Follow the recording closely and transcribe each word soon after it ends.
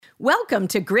Welcome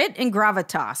to Grit and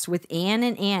Gravitas with Ann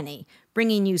and Annie,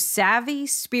 bringing you savvy,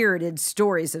 spirited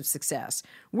stories of success.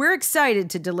 We're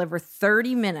excited to deliver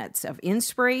 30 minutes of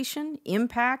inspiration,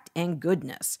 impact, and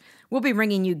goodness. We'll be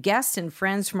bringing you guests and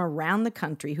friends from around the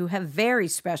country who have very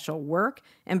special work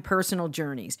and personal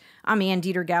journeys. I'm Ann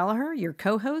Dieter Gallagher, your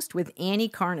co-host with Annie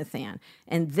Carnathan,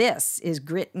 and this is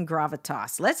Grit and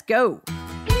Gravitas. Let's go!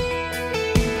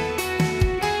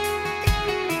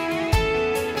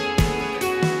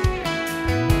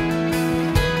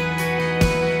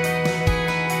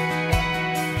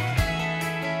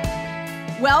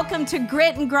 Welcome to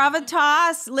Grit and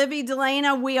Gravitas. Libby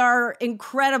Delana, we are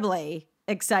incredibly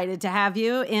excited to have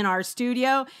you in our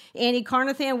studio. Annie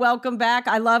Carnathan, welcome back.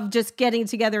 I love just getting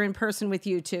together in person with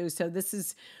you too. So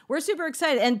we're super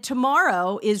excited. And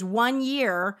tomorrow is 1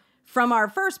 year from our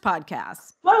first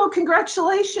podcast. Oh,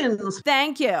 congratulations.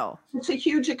 Thank you. It's a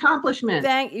huge accomplishment.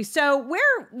 Thank you. So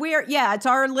it's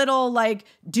our little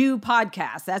do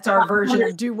podcast. That's our version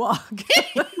of do walk.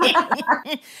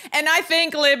 And I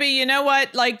think, Libby, you know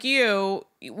what, like you,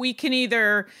 we can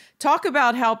either talk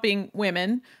about helping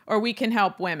women or we can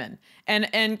help women.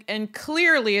 And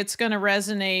clearly it's going to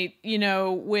resonate,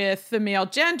 with the male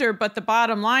gender. But the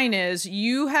bottom line is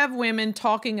you have women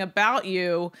talking about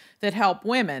you that help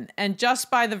women. And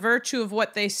just by the virtue of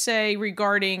what they say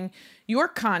regarding your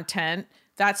content,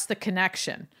 that's the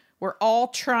connection. We're all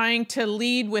trying to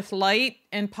lead with light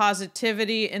and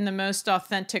positivity in the most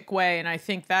authentic way. And I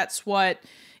think that's what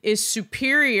is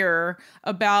superior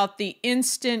about the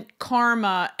instant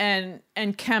karma and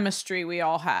chemistry we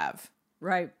all have.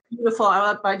 Right. Beautiful.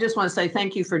 I just want to say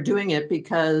thank you for doing it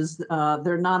because there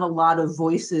are not a lot of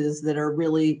voices that are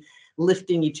really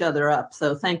lifting each other up.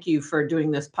 So thank you for doing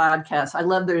this podcast. I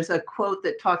love there's a quote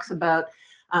that talks about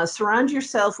surround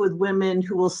yourself with women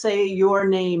who will say your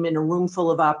name in a room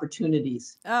full of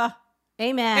opportunities. Amen.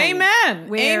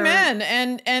 Amen. Amen.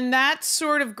 And that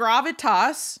sort of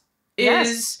gravitas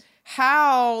is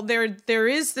how there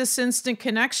is this instant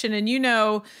connection.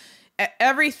 And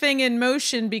everything in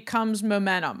motion becomes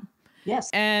momentum. Yes.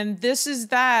 And this is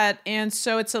that. And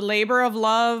so it's a labor of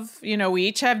love. We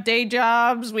each have day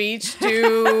jobs. We each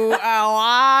do a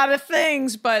lot of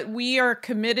things, but we are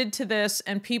committed to this.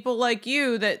 And people like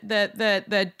you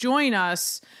that join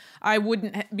us, I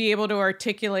wouldn't be able to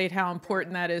articulate how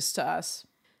important that is to us.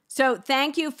 So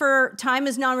thank you for time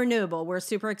is non-renewable. We're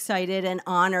super excited and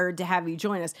honored to have you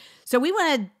join us. So we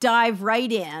want to dive right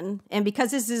in. And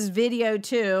because this is video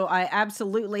too, I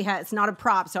absolutely it's not a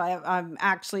prop. So I've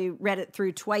actually read it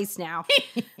through twice now.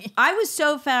 I was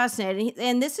so fascinated.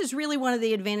 And this is really one of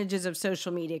the advantages of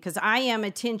social media because I am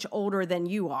a tinge older than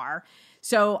you are.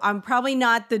 So I'm probably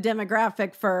not the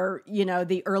demographic for,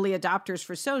 the early adopters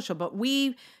for social, but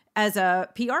we as a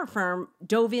PR firm,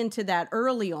 dove into that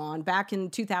early on back in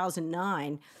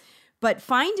 2009. But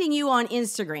finding you on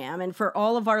Instagram, and for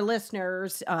all of our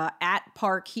listeners at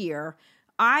Park here,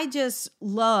 I just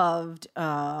loved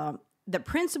the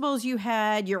principles you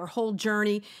had, your whole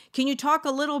journey. Can you talk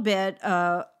a little bit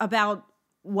about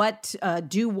what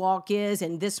Do Walk is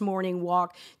and This Morning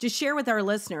Walk? Just share with our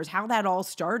listeners how that all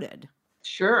started.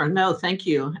 Sure. No, thank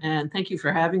you. And thank you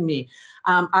for having me.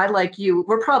 I, like you,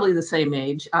 we're probably the same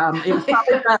age. It was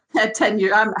probably about 10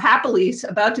 years. I'm happily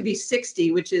about to be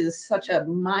 60, which is such a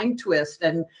mind twist.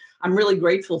 And I'm really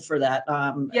grateful for that.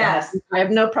 Yes. I have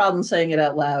no problem saying it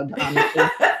out loud, honestly.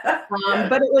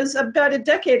 But it was about a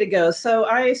decade ago. So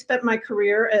I spent my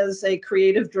career as a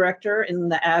creative director in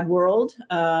the ad world.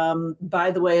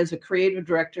 By the way, as a creative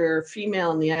director,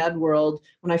 female in the ad world,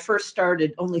 when I first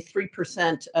started, only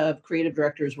 3% of creative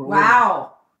directors were women.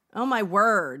 Wow. Oh, my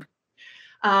word.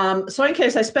 So in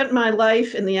case I spent my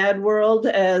life in the ad world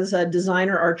as a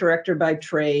designer, art director by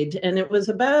trade. And it was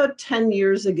about 10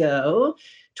 years ago,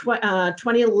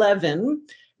 2011,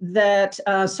 that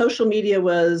social media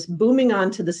was booming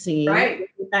onto the scene. Right.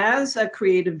 As a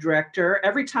creative director,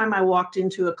 every time I walked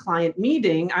into a client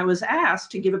meeting, I was asked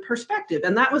to give a perspective.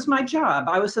 And that was my job.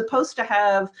 I was supposed to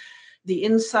have the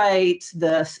insight,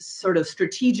 the sort of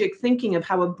strategic thinking of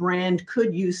how a brand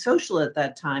could use social at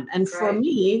that time. And for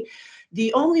me,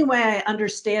 the only way I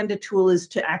understand a tool is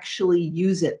to actually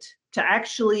use it, to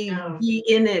actually be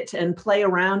in it and play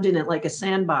around in it like a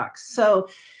sandbox. So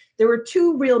there were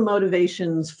two real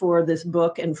motivations for this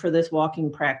book and for this walking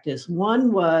practice.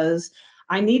 One was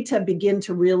I need to begin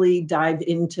to really dive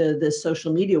into this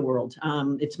social media world.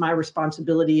 It's my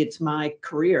responsibility. It's my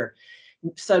career.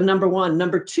 So number one.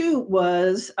 Number two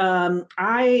was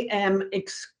I am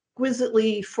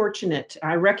exquisitely fortunate.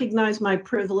 I recognize my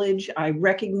privilege. I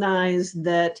recognize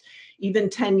that even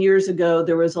 10 years ago,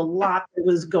 there was a lot that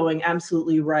was going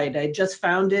absolutely right. I just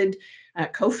founded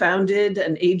co-founded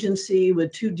an agency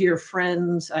with two dear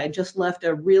friends. I just left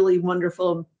a really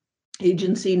wonderful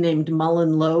agency named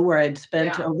Mullen Lowe, where I'd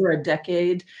spent over a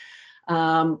decade.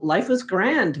 Life was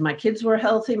grand. My kids were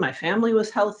healthy. My family was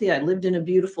healthy. I lived in a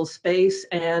beautiful space.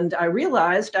 And I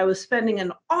realized I was spending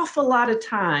an awful lot of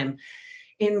time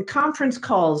in conference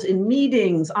calls, in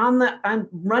meetings, on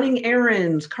running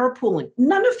errands, carpooling,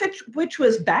 none of which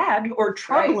was bad or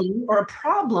troubling or a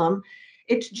problem.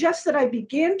 It's just that I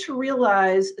began to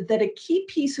realize that a key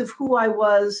piece of who I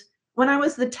was when I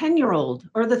was the 10-year-old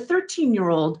or the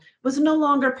 13-year-old was no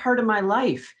longer part of my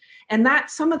life. And that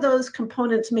some of those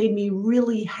components made me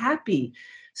really happy.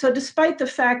 So despite the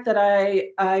fact that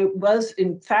I was,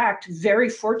 in fact, very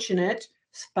fortunate,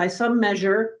 by some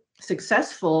measure,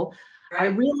 successful, I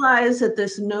realized that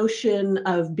this notion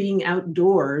of being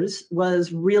outdoors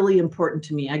was really important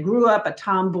to me. I grew up a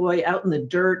tomboy out in the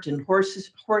dirt and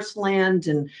horse land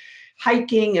and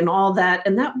hiking and all that,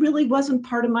 and that really wasn't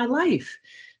part of my life.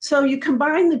 So you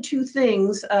combine the two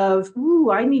things of,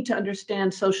 I need to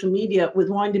understand social media with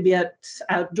wanting to be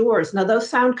outdoors. Now, those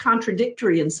sound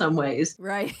contradictory in some ways.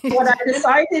 Right. What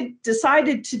I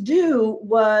decided to do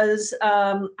was,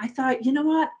 I thought, you know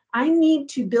what? I need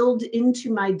to build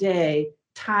into my day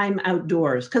time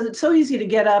outdoors, because it's so easy to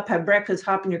get up, have breakfast,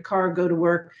 hop in your car, go to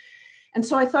work. And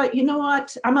so I thought, you know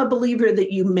what? I'm a believer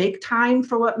that you make time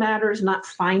for what matters, not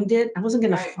find it. I wasn't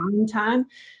going to find time.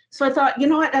 So I thought, you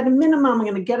know what? At a minimum, I'm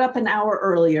going to get up an hour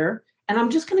earlier and I'm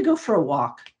just going to go for a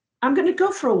walk. I'm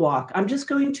just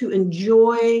going to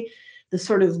enjoy the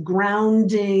sort of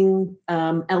grounding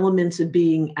elements of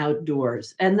being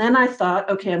outdoors. And then I thought,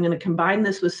 okay, I'm going to combine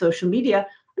this with social media.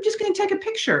 I'm just going to take a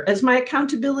picture as my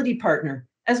accountability partner,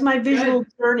 as my visual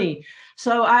journey.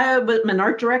 So I'm an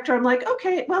art director. I'm like,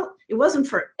 okay, well, it wasn't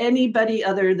for anybody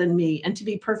other than me. And to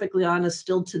be perfectly honest,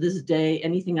 still to this day,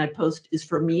 anything I post is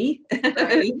for me.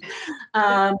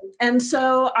 And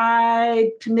so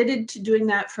I committed to doing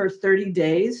that for 30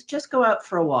 days, just go out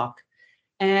for a walk.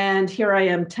 And here I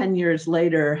am 10 years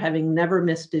later, having never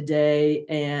missed a day.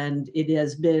 And it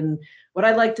has been, what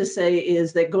I like to say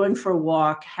is that going for a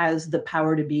walk has the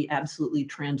power to be absolutely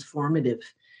transformative.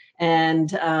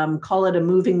 And call it a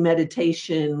moving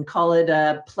meditation, call it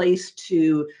a place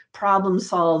to problem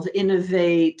solve,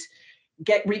 innovate,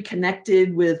 get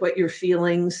reconnected with what you're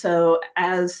feeling. So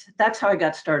that's how I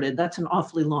got started. That's an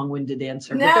awfully long-winded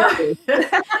answer. No.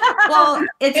 Well,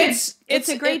 it's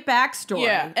a great backstory.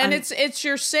 Yeah, and it's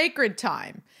your sacred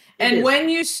time. And when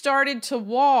you started to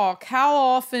walk, how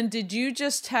often did you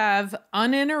just have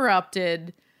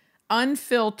uninterrupted,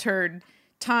 unfiltered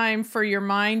time for your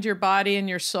mind, your body, and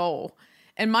your soul?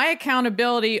 And my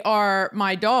accountability are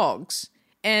my dogs.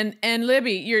 And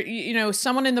Libby, you know,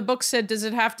 someone in the book said, does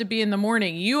it have to be in the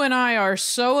morning? You and I are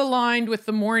so aligned with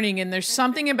the morning, and there's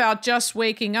something about just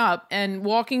waking up, and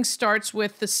walking starts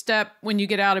with the step when you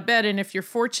get out of bed. And if you're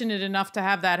fortunate enough to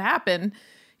have that happen,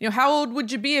 you know, how old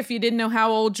would you be if you didn't know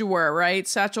how old you were, right?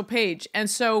 Satchel Paige. And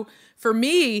so for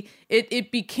me,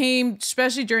 it became,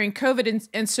 especially during COVID,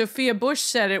 and Sophia Bush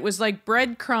said it was like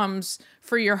breadcrumbs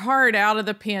for your heart out of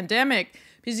the pandemic.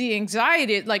 Because the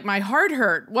anxiety, like my heart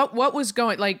hurt. What was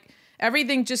going, like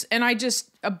everything just, and I just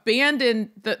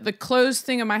abandoned the closed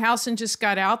thing in my house and just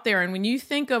got out there. And when you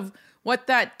think of what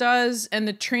that does and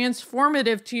the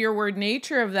transformative to your word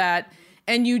nature of that,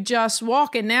 and you just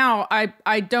walk, and now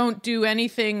I don't do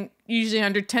anything usually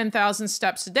under 10,000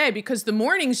 steps a day, because the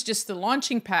morning's just the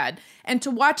launching pad. And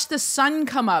to watch the sun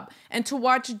come up and to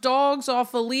watch dogs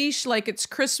off a leash like it's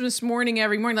Christmas morning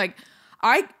every morning, like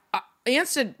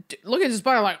Ansted, look at his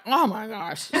body like, oh my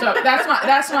gosh. So that's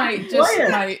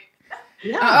my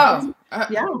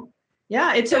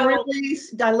yeah. It's a really,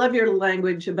 I love your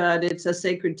language about it's a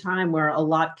sacred time where a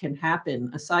lot can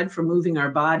happen aside from moving our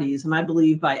bodies. And I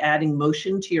believe by adding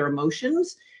motion to your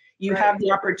emotions, you have the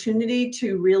opportunity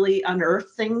to really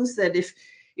unearth things that if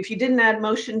you didn't add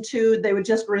motion to, they would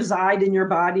just reside in your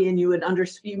body, and you would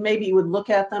maybe you would look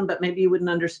at them, but maybe you wouldn't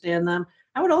understand them.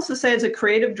 I would also say, as a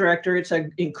creative director, it's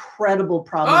an incredible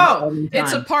problem. Oh,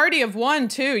 it's a party of one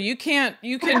too. You can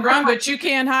run, but you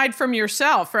can't hide from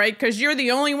yourself, right? Because you're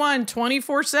the only one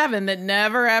 24/7 that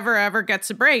never, ever, ever gets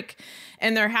a break.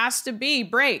 And there has to be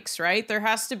breaks, right? There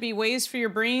has to be ways for your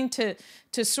brain to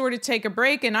sort of take a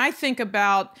break. And I think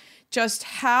about just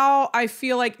how I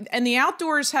feel like, and the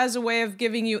outdoors has a way of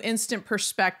giving you instant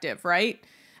perspective, right?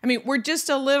 I mean, we're just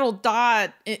a little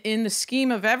dot in the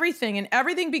scheme of everything, and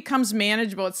everything becomes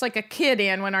manageable. It's like a kid,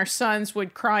 and when our sons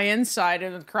would cry inside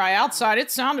and cry outside,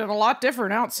 it sounded a lot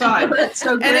different outside. That's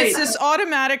so great. And it's this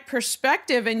automatic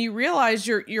perspective, and you realize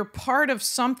you're part of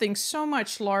something so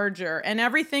much larger, and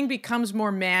everything becomes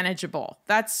more manageable.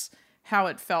 That's how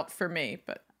it felt for me.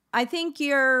 But I think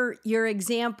your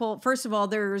example, first of all,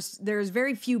 there's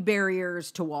very few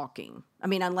barriers to walking. I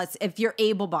mean, unless if you're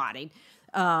able-bodied,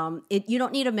 you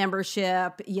don't need a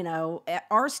membership. You know,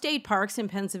 our state parks in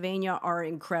Pennsylvania are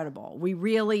incredible. We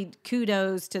really,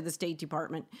 kudos to the State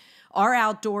Department. Our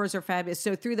outdoors are fabulous.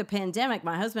 So through the pandemic,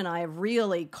 my husband and I have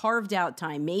really carved out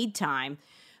time, made time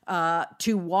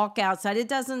to walk outside.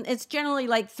 It's generally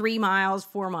like 3 miles,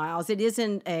 4 miles. It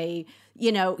isn't a,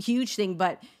 huge thing,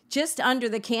 but just under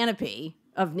the canopy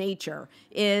of nature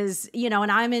is,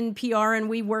 and I'm in PR and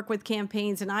we work with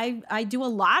campaigns, and I do a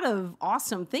lot of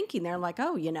awesome thinking there. I'm like,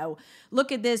 oh,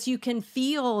 look at this. You can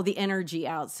feel the energy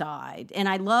outside. And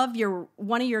I love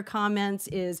one of your comments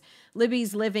is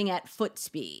Libby's living at foot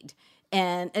speed.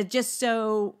 And it's just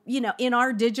so, in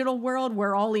our digital world,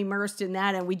 we're all immersed in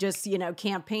that. And we just,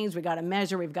 campaigns, we got to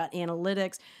measure, we've got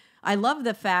analytics. I love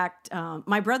the fact,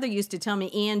 my brother used to tell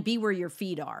me, Ann, be where your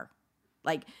feet are.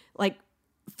 Like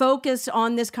focus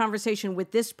on this conversation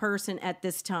with this person at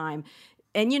this time.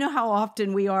 And you know how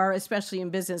often we are, especially in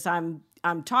business, I'm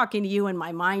talking to you and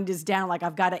my mind is down. Like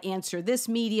I've got to answer this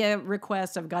media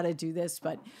request. I've got to do this.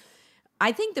 But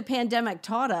I think the pandemic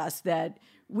taught us that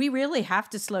we really have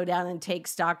to slow down and take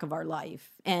stock of our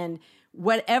life. And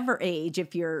whatever age,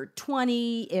 if you're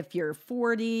 20, if you're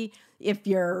 40, if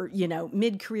you're,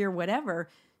 mid-career, whatever,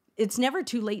 it's never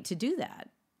too late to do that.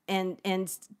 And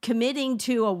committing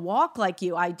to a walk like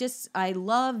you, I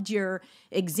loved your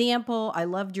example. I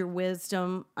loved your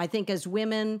wisdom. I think as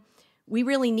women, we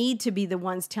really need to be the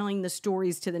ones telling the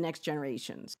stories to the next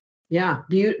generations. Yeah,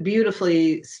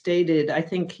 beautifully stated. I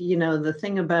think, the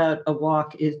thing about a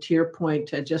walk is, to your point,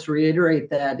 to just reiterate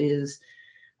that is,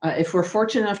 if we're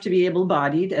fortunate enough to be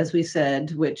able-bodied, as we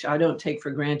said, which I don't take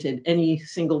for granted any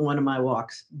single one of my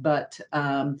walks, but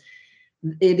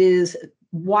it is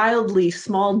wildly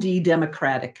small d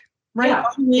democratic, right? Yeah.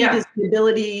 All you need is the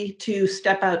ability to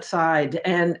step outside.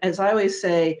 And as I always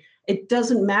say, it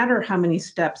doesn't matter how many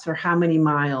steps or how many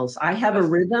miles. I have a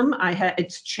rhythm.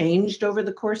 It's changed over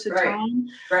the course of time.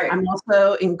 Right. I'm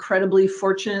also incredibly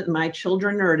fortunate. My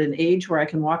children are at an age where I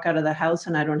can walk out of the house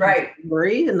and I don't have to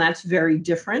worry. And that's very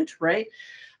different, right?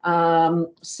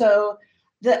 So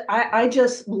I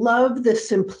just love the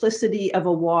simplicity of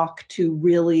a walk to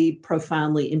really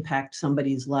profoundly impact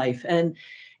somebody's life. And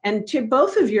to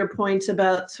both of your points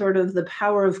about sort of the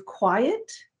power of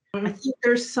quiet, I think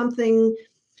there's something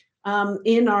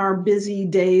in our busy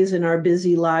days, in our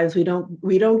busy lives, we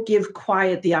don't give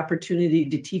quiet the opportunity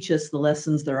to teach us the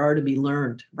lessons there are to be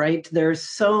learned, right? There's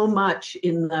so much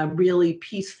in the really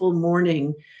peaceful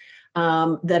morning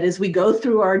that as we go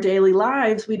through our daily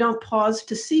lives, we don't pause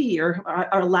to see or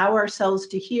allow ourselves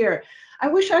to hear. I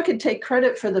wish I could take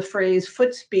credit for the phrase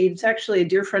foot speed. It's actually a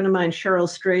dear friend of mine, Cheryl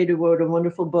Strayed, who wrote a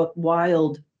wonderful book,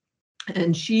 Wild.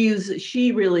 And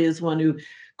she really is one who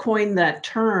coined that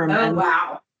term. Oh,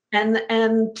 wow.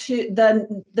 And to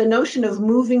the notion of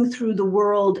moving through the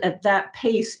world at that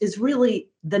pace is really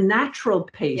the natural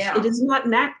pace. Yeah. It is not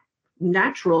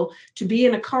natural to be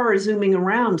in a car zooming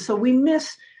around. So we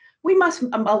must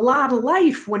a lot of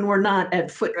life when we're not at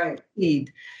foot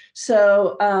speed.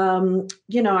 So,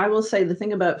 I will say the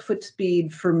thing about foot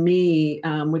speed for me,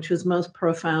 which was most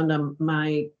profound on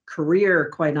my career,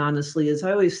 quite honestly, is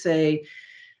I always say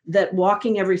that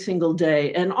walking every single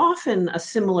day, and often a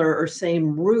similar or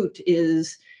same route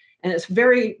is, and it's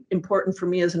very important for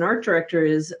me as an art director,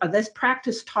 is this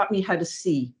practice taught me how to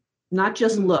see, not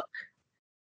just look.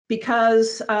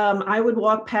 Because I would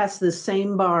walk past the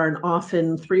same barn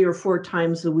often 3 or 4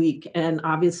 times a week. And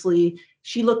obviously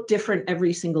she looked different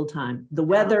every single time. The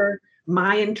weather,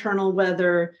 my internal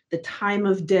weather, the time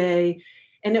of day.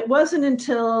 And it wasn't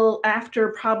until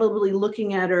after probably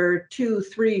looking at her 2,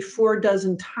 3, 4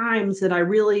 dozen times that I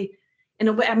really, in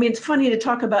a way, I mean, it's funny to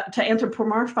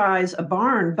anthropomorphize a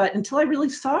barn, but until I really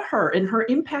saw her and her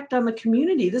impact on the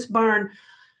community. This barn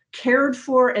cared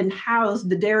for and housed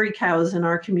the dairy cows in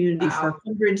our community for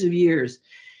hundreds of years.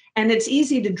 And it's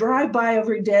easy to drive by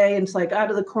every day and it's like out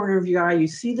of the corner of your eye, you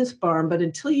see this barn, but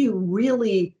until you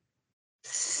really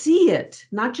see it,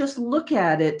 not just look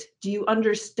at it, do you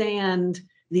understand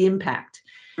the impact?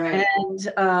 Right.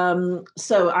 And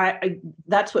so I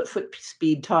that's what foot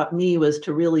speed taught me, was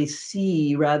to really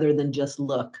see rather than just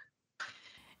look.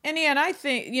 And I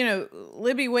think,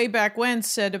 Libby way back when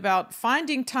said about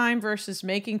finding time versus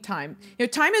making time.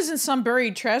 Time isn't some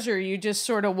buried treasure. You just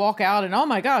sort of walk out and, oh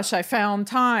my gosh, I found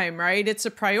time, right? It's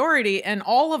a priority. And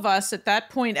all of us at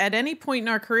that point, at any point in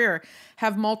our career,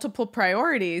 have multiple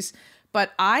priorities.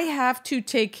 but I have to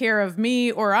take care of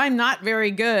me or I'm not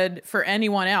very good for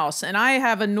anyone else. And I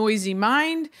have a noisy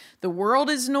mind. The world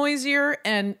is noisier.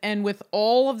 And with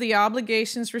all of the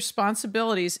obligations,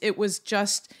 responsibilities,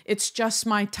 it's just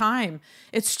my time.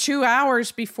 It's 2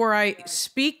 hours before I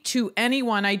speak to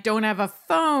anyone. I don't have a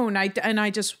phone. I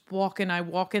just walk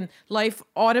and life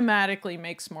automatically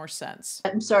makes more sense.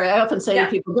 I'm sorry. I often say to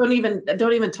people, don't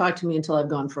even talk to me until I've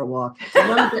gone for a walk.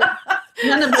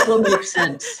 None of it will make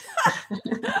sense.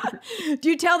 Do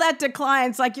you tell that to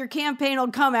clients, like your campaign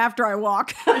will come after I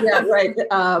walk? Yeah, right.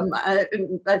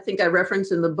 I think I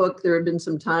reference in the book, there have been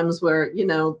some times where,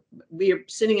 we are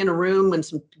sitting in a room when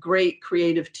some great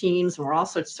creative teams and we're all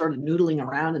sort of noodling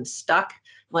around and stuck.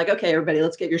 I'm like, okay, everybody,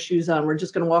 let's get your shoes on. We're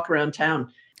just going to walk around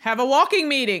town. Have a walking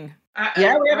meeting.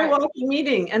 Yeah, we have a walking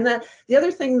meeting. And the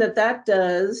other thing that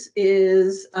does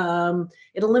is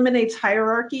it eliminates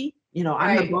hierarchy.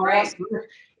 I'm the boss. Right.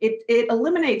 It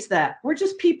eliminates that. We're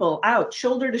just people out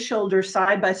shoulder to shoulder,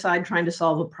 side by side, trying to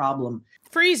solve a problem.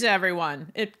 Frees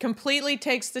everyone. It completely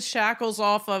takes the shackles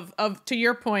off of, to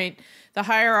your point, the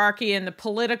hierarchy and the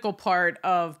political part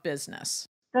of business.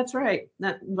 That's right.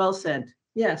 Well said.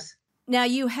 Yes. Now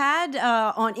you had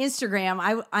on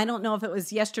Instagram, I don't know if it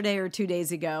was yesterday or 2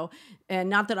 days ago, and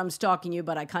not that I'm stalking you,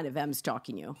 but I kind of am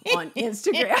stalking you on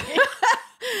Instagram.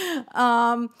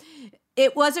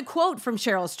 It was a quote from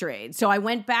Cheryl Strayed. So I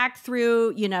went back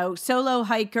through, solo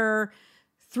hiker,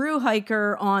 through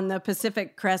hiker on the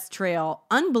Pacific Crest Trail.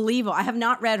 Unbelievable. I have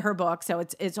not read her book, so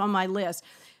it's on my list.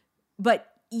 But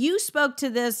you spoke to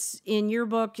this in your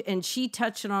book, and she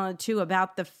touched on it too,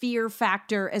 about the fear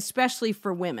factor, especially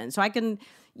for women. So I can,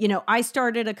 I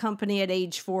started a company at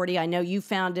age 40. I know you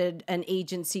founded an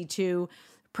agency too,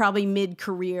 probably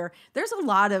mid-career. There's a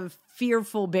lot of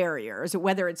fearful barriers,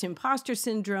 whether it's imposter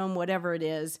syndrome, whatever it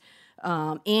is.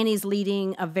 Annie's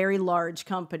leading a very large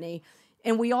company.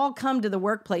 And we all come to the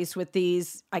workplace with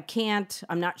these, I can't,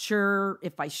 I'm not sure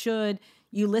if I should.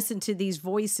 You listen to these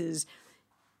voices.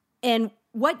 And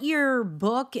what your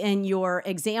book and your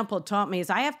example taught me is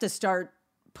I have to start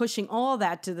pushing all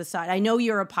that to the side. I know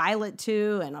you're a pilot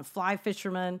too and a fly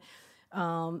fisherman,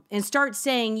 and start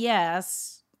saying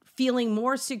yes, feeling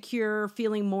more secure,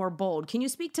 feeling more bold. Can you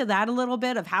speak to that a little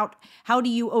bit of how do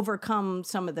you overcome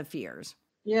some of the fears?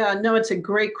 Yeah, no, it's a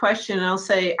great question. I'll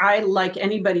say I, like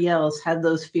anybody else, had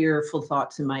those fearful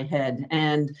thoughts in my head.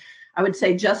 And I would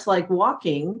say just like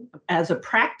walking as a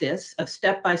practice of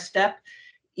step by step,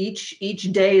 each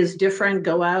day is different.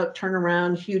 Go out, turn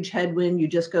around, huge headwind. You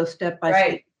just go step by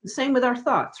step. The same with our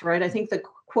thoughts, right? I think the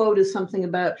quote is something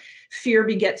about fear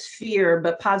begets fear,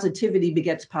 but positivity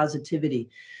begets positivity.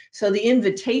 So the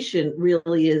invitation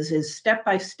really is step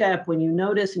by step. When you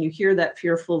notice and you hear that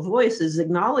fearful voice, is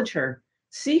acknowledge her,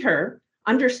 see her,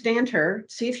 understand her,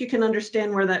 see if you can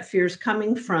understand where that fear is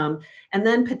coming from, and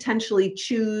then potentially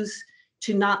choose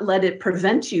to not let it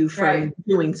prevent you from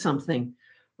doing something.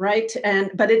 Right.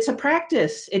 But it's a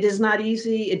practice. It is not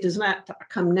easy. It does not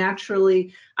come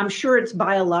naturally. I'm sure it's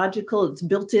biological. It's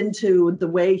built into the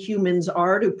way humans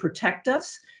are to protect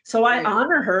us. So I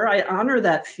honor her. I honor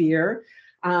that fear.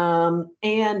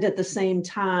 And at the same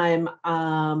time,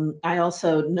 I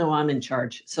also know I'm in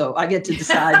charge. So I get to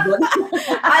decide.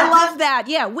 I love that.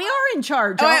 Yeah, we are in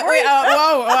charge.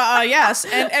 Yes.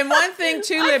 And one thing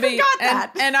too, Libby,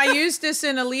 and I used this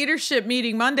in a leadership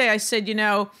meeting Monday. I said,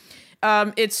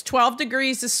 it's 12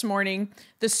 degrees this morning.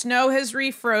 The snow has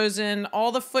refrozen.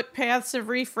 All the footpaths have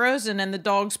refrozen, and the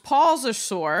dog's paws are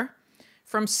sore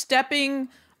from stepping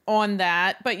on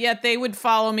that. But yet they would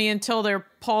follow me until their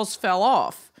paws fell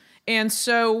off. And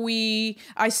so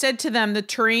I said to them, the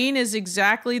terrain is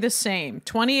exactly the same.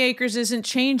 20 acres isn't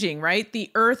changing, right?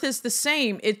 The earth is the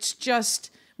same. It's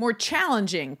just more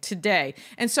challenging today.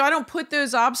 And so I don't put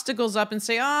those obstacles up and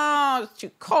say, oh, it's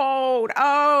too cold.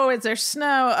 Oh, is there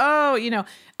snow? Oh,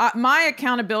 my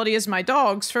accountability is my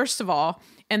dogs, first of all,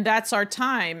 and that's our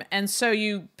time. And so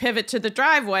you pivot to the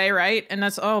driveway, right? And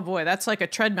that's, oh boy, that's like a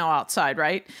treadmill outside,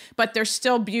 right? But there's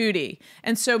still beauty.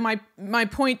 And so my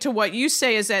point to what you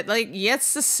say is that, like,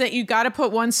 yes, you got to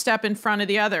put one step in front of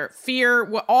the other. Fear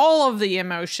all of the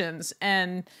emotions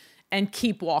and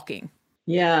keep walking.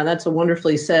 Yeah, that's a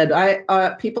wonderfully said.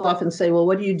 People often say, well,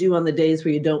 what do you do on the days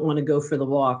where you don't want to go for the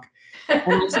walk?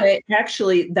 And I say,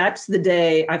 actually, that's the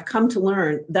day I've come to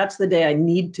learn. That's the day I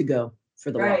need to go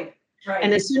for the walk. Right.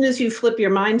 And as soon as you flip your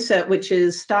mindset, which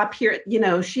is stop here,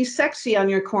 she's sexy on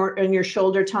your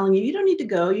shoulder telling you don't need to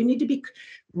go. You need to be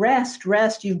rest.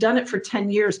 You've done it for 10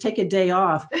 years. Take a day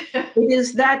off. It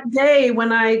is that day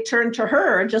when I turn to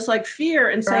her, just like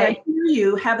fear, and say, I hear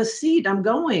you, have a seat, I'm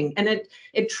going. And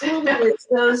it truly is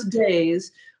those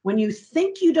days when you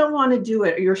think you don't want to do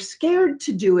it, or you're scared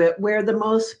to do it, where the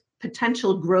most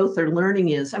potential growth or learning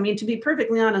is. I mean, to be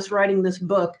perfectly honest, writing this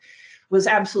book was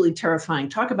absolutely terrifying.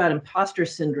 Talk about imposter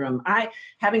syndrome.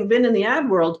 Having been in the ad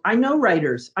world, I know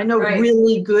writers. I know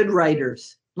really good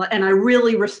writers, and I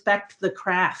really respect the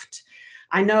craft.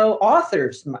 I know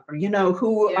authors,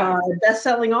 who are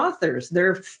best-selling authors.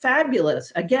 They're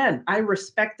fabulous. Again, I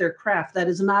respect their craft. That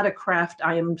is not a craft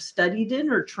I am studied in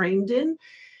or trained in.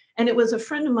 And it was a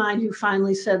friend of mine who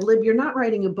finally said, Lib, you're not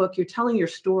writing a book, you're telling your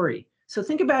story. So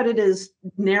think about it as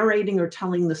narrating or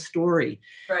telling the story.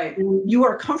 Right. And you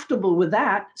are comfortable with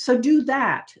that, so do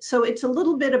that. So it's a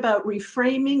little bit about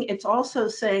reframing. It's also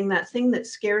saying that thing that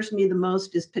scares me the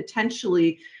most is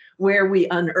potentially where we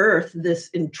unearth this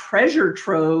treasure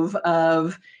trove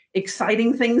of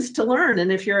exciting things to learn.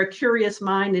 And if you're a curious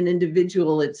mind and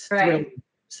individual, it's thrilling.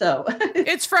 So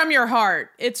it's from your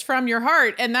heart. It's from your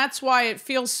heart. And that's why it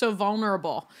feels so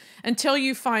vulnerable until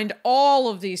you find all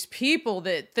of these people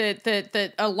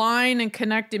that align and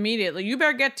connect immediately. You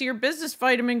better get to your business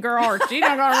vitamin, girl, or she's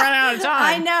not going to run out of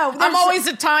time. I know. I'm always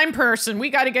a time person. We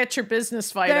got to get your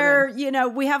business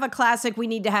vitamin. We have a classic. We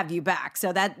need to have you back.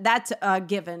 So that's a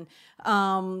given.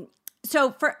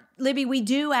 So for Libby, we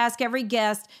do ask every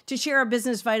guest to share a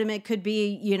business vitamin. It could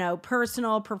be,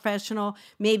 personal, professional,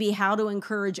 maybe how to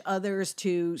encourage others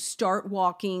to start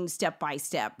walking step by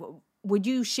step. Would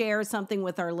you share something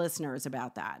with our listeners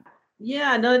about that?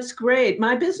 Yeah, no, it's great.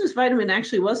 My business vitamin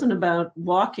actually wasn't about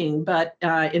walking, but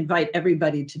invite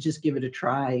everybody to just give it a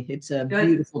try. It's a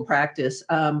beautiful practice.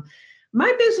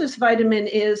 My business vitamin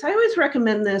is, I always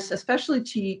recommend this, especially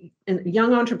to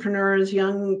young entrepreneurs,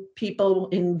 young people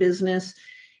in business,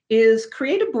 is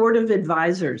create a board of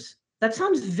advisors. That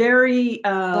sounds very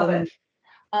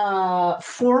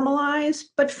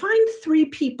formalized, but find 3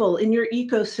 people in your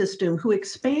ecosystem who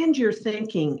expand your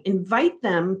thinking. Invite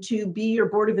them to be your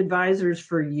board of advisors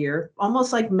for a year,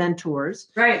 almost like mentors.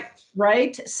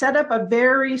 Right? Set up a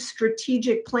very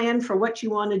strategic plan for what you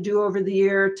want to do over the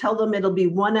year. Tell them it'll be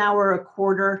 1 hour a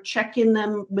quarter. Check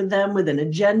in with an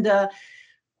agenda.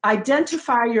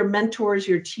 Identify your mentors,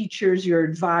 your teachers, your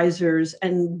advisors,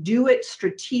 and do it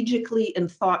strategically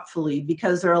and thoughtfully,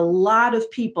 because there are a lot of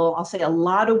people, I'll say a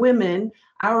lot of women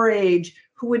our age,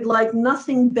 who would like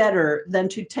nothing better than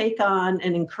to take on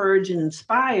and encourage and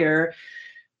inspire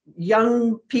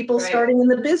young people starting in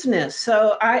the business.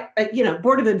 So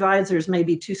board of advisors may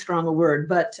be too strong a word,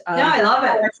 but I love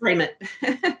it. Frame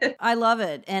it. I love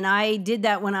it. And I did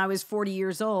that when I was 40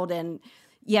 years old, and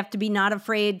you have to be not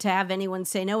afraid to have anyone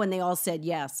say no, and they all said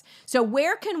yes. So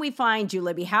where can we find you,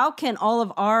 Libby? How can all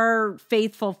of our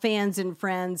faithful fans and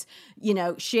friends,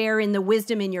 share in the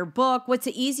wisdom in your book? What's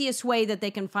the easiest way that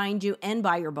they can find you and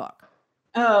buy your book?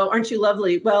 Oh, aren't you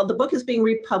lovely? Well, the book is being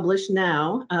republished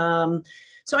now.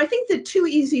 So I think the 2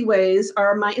 easy ways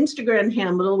are my Instagram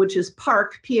handle, which is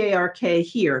Park, P-A-R-K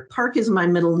here. Park is my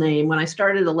middle name. When I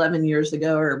started 11 years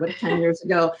ago, or 10 years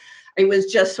ago, it was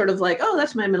just sort of like, oh,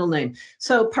 that's my middle name.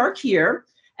 So Park here.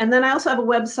 And then I also have a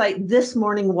website,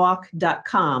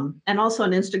 thismorningwalk.com, and also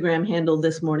an Instagram handle,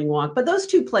 This Morning Walk. But those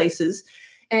 2 places.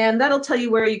 And that'll tell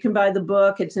you where you can buy the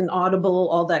book. It's in Audible,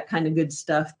 all that kind of good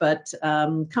stuff. But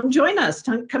come join us.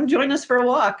 Come join us for a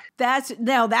walk.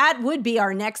 That would be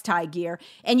our next high gear.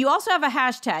 And you also have a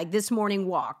hashtag, This Morning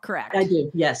Walk, correct? I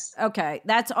do, yes. Okay,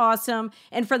 that's awesome.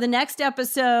 And for the next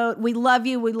episode, we love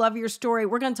you. We love your story.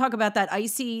 We're going to talk about that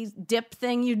icy dip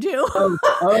thing you do.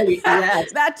 Oh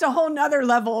yes. That's a whole nother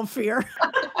level of fear.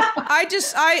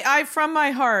 I from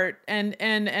my heart, and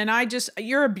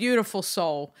you're a beautiful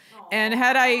soul. And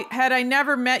had I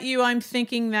never met you, I'm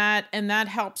thinking that, and that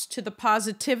helps to the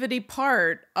positivity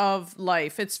part of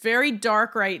life. It's very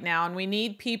dark right now, and we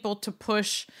need people to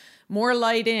push more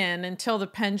light in until the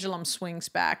pendulum swings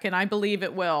back. And I believe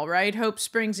it will, right? Hope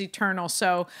springs eternal.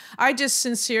 So I just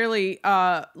sincerely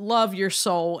love your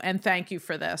soul, and thank you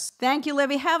for this. Thank you,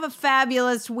 Libby. Have a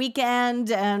fabulous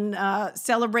weekend, and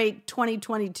celebrate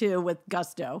 2022 with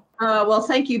gusto. Well,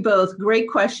 thank you both. Great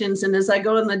questions. And as I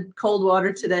go in the cold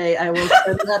water today, I will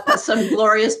send up some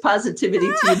glorious positivity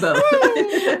to you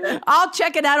both. I'll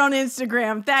check it out on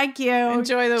Instagram. Thank you.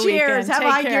 Enjoy the Cheers. weekend. Have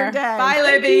a good day. Bye,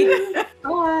 Libby.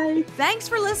 Bye. Thanks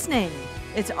for listening.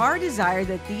 It's our desire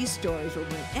that these stories will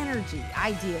bring energy,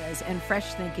 ideas, and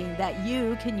fresh thinking that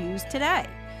you can use today.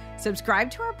 Subscribe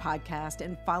to our podcast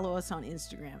and follow us on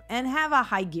Instagram, and have a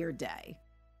high gear day.